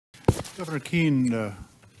Governor Keene,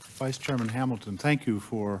 Vice Chairman Hamilton, thank you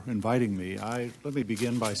for inviting me. Let me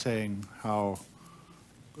begin by saying how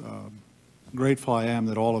grateful I am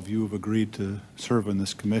that all of you have agreed to serve in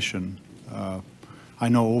this commission. I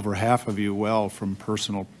know over half of you well from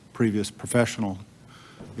personal, previous professional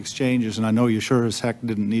exchanges, and I know you sure as heck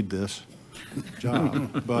didn't need this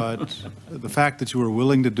job. But the fact that you were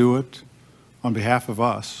willing to do it on behalf of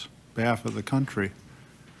us, behalf of the country,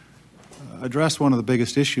 address one of the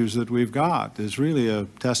biggest issues that we've got is really a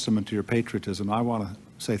testament to your patriotism. I want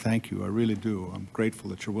to say thank you. I really do. I'm grateful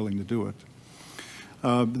that you're willing to do it.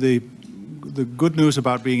 The good news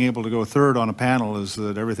about being able to go third on a panel is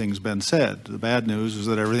that everything's been said. The bad news is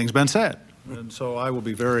that everything's been said. And so I will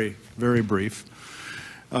be very, very brief.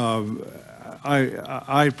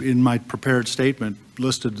 I, in my prepared statement,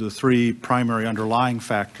 listed the three primary underlying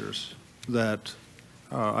factors that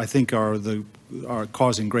I think are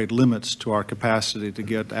causing great limits to our capacity to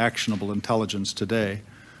get actionable intelligence today.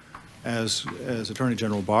 As Attorney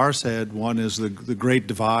General Barr said, one is the great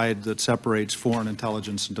divide that separates foreign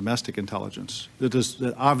intelligence and domestic intelligence.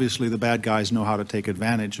 That obviously the bad guys know how to take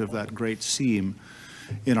advantage of that great seam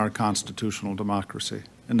in our constitutional democracy,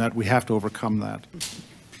 and that we have to overcome that.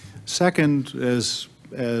 Second, as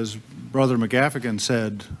Brother McGaffigan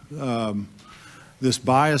said, this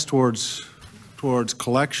bias towards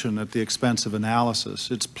collection at the expense of analysis,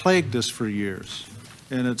 it's plagued us for years,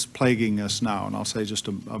 and it's plaguing us now. And I'll say just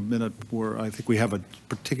a minute where I think we have a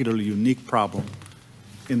particularly unique problem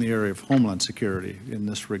in the area of Homeland Security in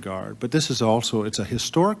this regard. But this is also, it's a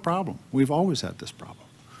historic problem. We've always had this problem.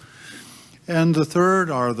 And the third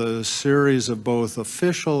are the series of both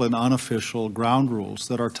official and unofficial ground rules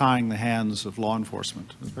that are tying the hands of law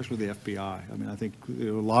enforcement, especially the FBI. I mean, I think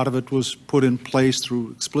a lot of it was put in place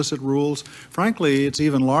through explicit rules. Frankly, it's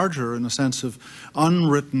even larger in the sense of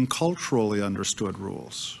unwritten, culturally understood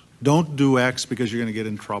rules. Don't do X because you're going to get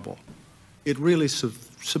in trouble. It really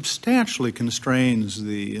substantially constrains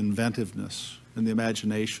the inventiveness and the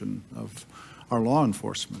imagination of our law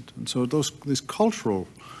enforcement. And so these cultural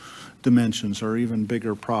dimensions are even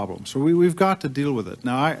bigger problems. So we've got to deal with it.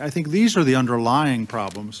 Now, I think these are the underlying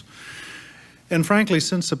problems. And frankly,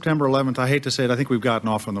 since September 11th, I hate to say it, I think we've gotten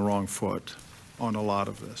off on the wrong foot on a lot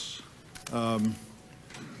of this.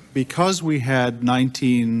 Because we had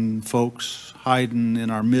 19 folks hiding in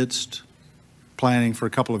our midst, planning for a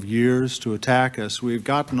couple of years to attack us, we've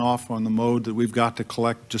gotten off on the mode that we've got to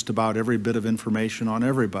collect just about every bit of information on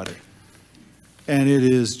everybody. And it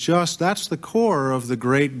is just, that's the core of the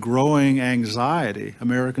great growing anxiety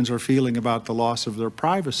Americans are feeling about the loss of their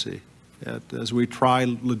privacy as we try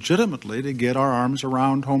legitimately to get our arms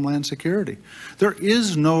around Homeland Security. There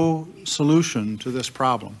is no solution to this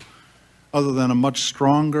problem other than a much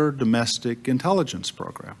stronger domestic intelligence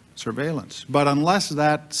program, surveillance. But unless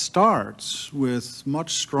that starts with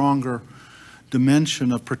much stronger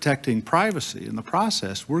dimension of protecting privacy in the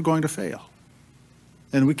process, we're going to fail.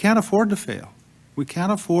 And we can't afford to fail. We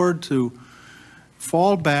can't afford to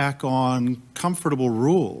fall back on comfortable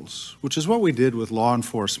rules, which is what we did with law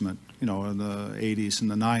enforcement, you know, in the 80s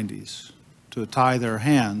and the 90s, to tie their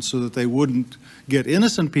hands so that they wouldn't get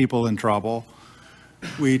innocent people in trouble.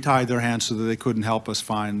 We tied their hands so that they couldn't help us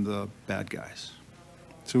find the bad guys.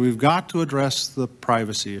 So we've got to address the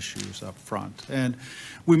privacy issues up front. And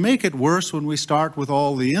we make it worse when we start with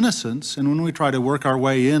all the innocents and when we try to work our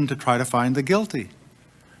way in to try to find the guilty.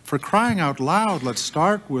 For crying out loud, let's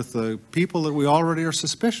start with the people that we already are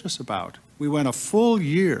suspicious about. We went a full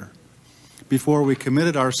year before we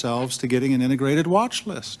committed ourselves to getting an integrated watch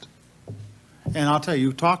list. And I'll tell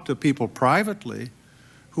you, talk to people privately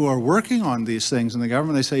who are working on these things in the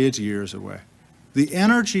government, they say it's years away. The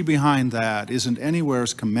energy behind that isn't anywhere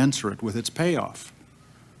as commensurate with its payoff.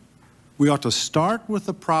 We ought to start with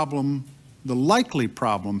the problem, the likely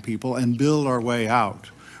problem, people, and build our way out,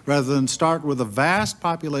 rather than start with a vast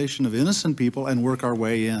population of innocent people and work our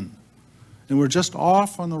way in. And we're just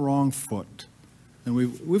off on the wrong foot. And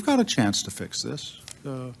we've got a chance to fix this.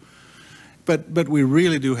 But we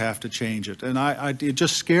really do have to change it. And it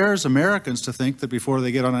just scares Americans to think that before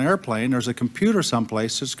they get on an airplane, there's a computer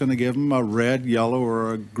someplace that's going to give them a red, yellow,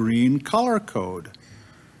 or a green color code,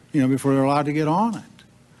 you know, before they're allowed to get on it.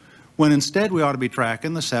 When instead we ought to be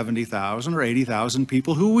tracking the 70,000 or 80,000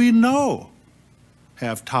 people who we know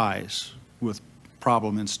have ties with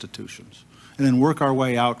problem institutions, and then work our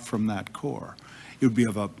way out from that core. It would be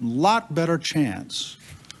of a lot better chance,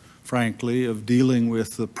 frankly, of dealing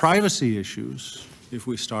with the privacy issues if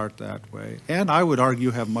we start that way. And I would argue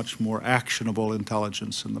have much more actionable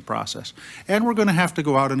intelligence in the process. And we're going to have to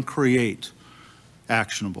go out and create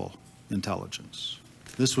actionable intelligence.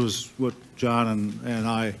 This was what John and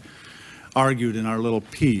I argued in our little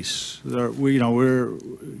piece. We're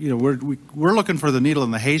looking for the needle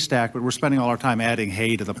in the haystack, but we're spending all our time adding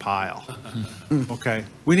hay to the pile. Okay?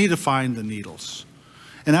 We need to find the needles.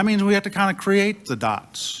 And that means we have to kind of create the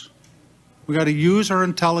dots. We got to use our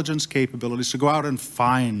intelligence capabilities to go out and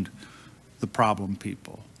find the problem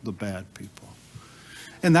people, the bad people.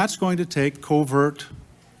 And that's going to take covert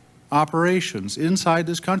operations inside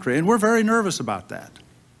this country. And we're very nervous about that.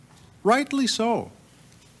 Rightly so.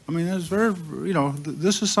 I mean, it's very,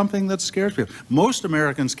 this is something that scares people. Most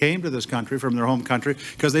Americans came to this country from their home country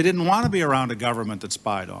because they didn't want to be around a government that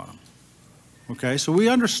spied on them. Okay, so we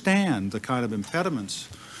understand the kind of impediments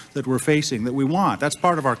that we're facing that we want. That's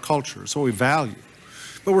part of our culture, so we value.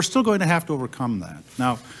 But we're still going to have to overcome that.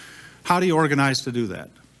 Now, how do you organize to do that?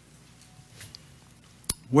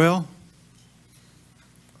 Well,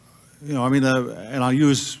 and I'll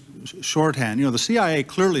use shorthand. The CIA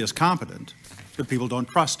clearly is competent, but people don't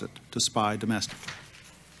trust it to spy domestically.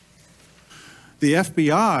 The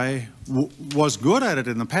FBI was good at it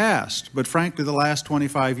in the past, but frankly, the last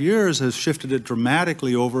 25 years has shifted it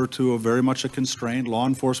dramatically over to very much a constrained law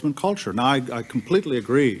enforcement culture. Now, I completely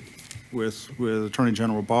agree with Attorney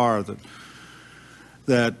General Barr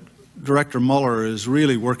that Director Mueller is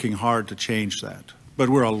really working hard to change that, but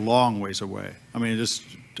we're a long ways away. I mean,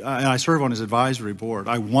 I serve on his advisory board.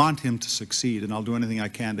 I want him to succeed, and I'll do anything I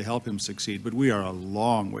can to help him succeed, but we are a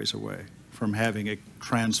long ways away from having a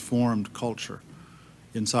transformed culture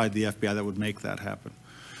inside the FBI that would make that happen.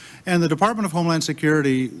 And the Department of Homeland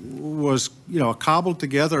Security was, cobbled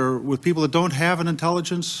together with people that don't have an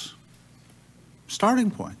intelligence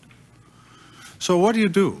starting point. So what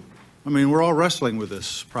do? I mean, we're all wrestling with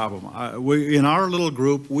this problem. In our little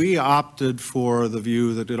group, we opted for the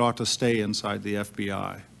view that it ought to stay inside the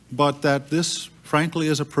FBI, but that this, frankly,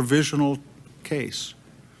 is a provisional case.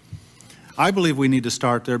 I believe we need to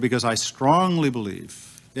start there because I strongly believe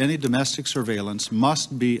any domestic surveillance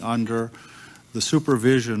must be under the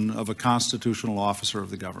supervision of a constitutional officer of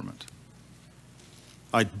the government.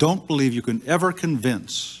 I don't believe you can ever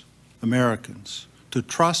convince Americans to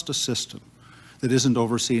trust a system that isn't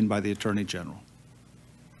overseen by the Attorney General.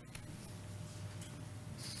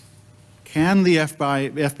 Can the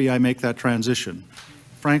FBI make that transition?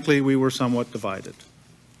 Frankly, we were somewhat divided.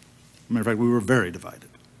 As a matter of fact, we were very divided.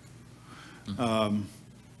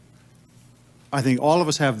 I think all of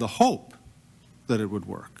us have the hope that it would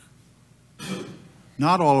work.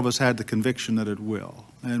 Not all of us had the conviction that it will.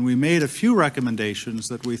 And we made a few recommendations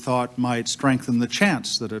that we thought might strengthen the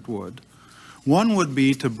chance that it would. One would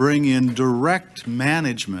be to bring in direct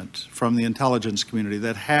management from the intelligence community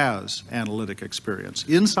that has analytic experience.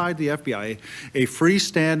 Inside the FBI, a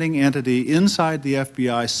freestanding entity inside the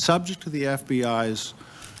FBI, subject to the FBI's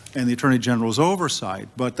and the Attorney General's oversight,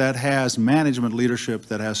 but that has management leadership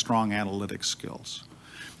that has strong analytic skills.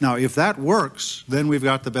 Now, if that works, then we've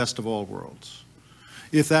got the best of all worlds.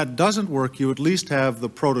 If that doesn't work, you at least have the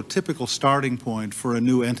prototypical starting point for a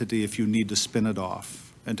new entity if you need to spin it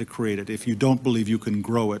off and to create it, if you don't believe you can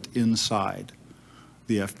grow it inside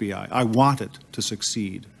the FBI. I want it to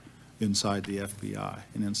succeed inside the FBI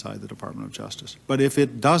and inside the Department of Justice. But if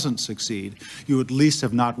it doesn't succeed, you at least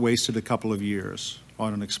have not wasted a couple of years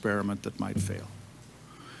on an experiment that might fail.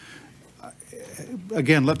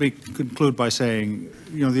 Again, let me conclude by saying,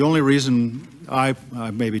 the only reason I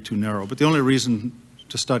may be too narrow, but the only reason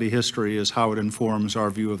to study history is how it informs our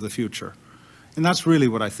view of the future. And that's really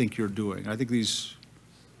what I think you're doing. I think these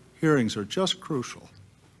hearings are just crucial.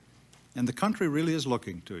 And the country really is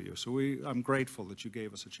looking to you. So I'm grateful that you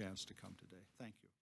gave us a chance to come today.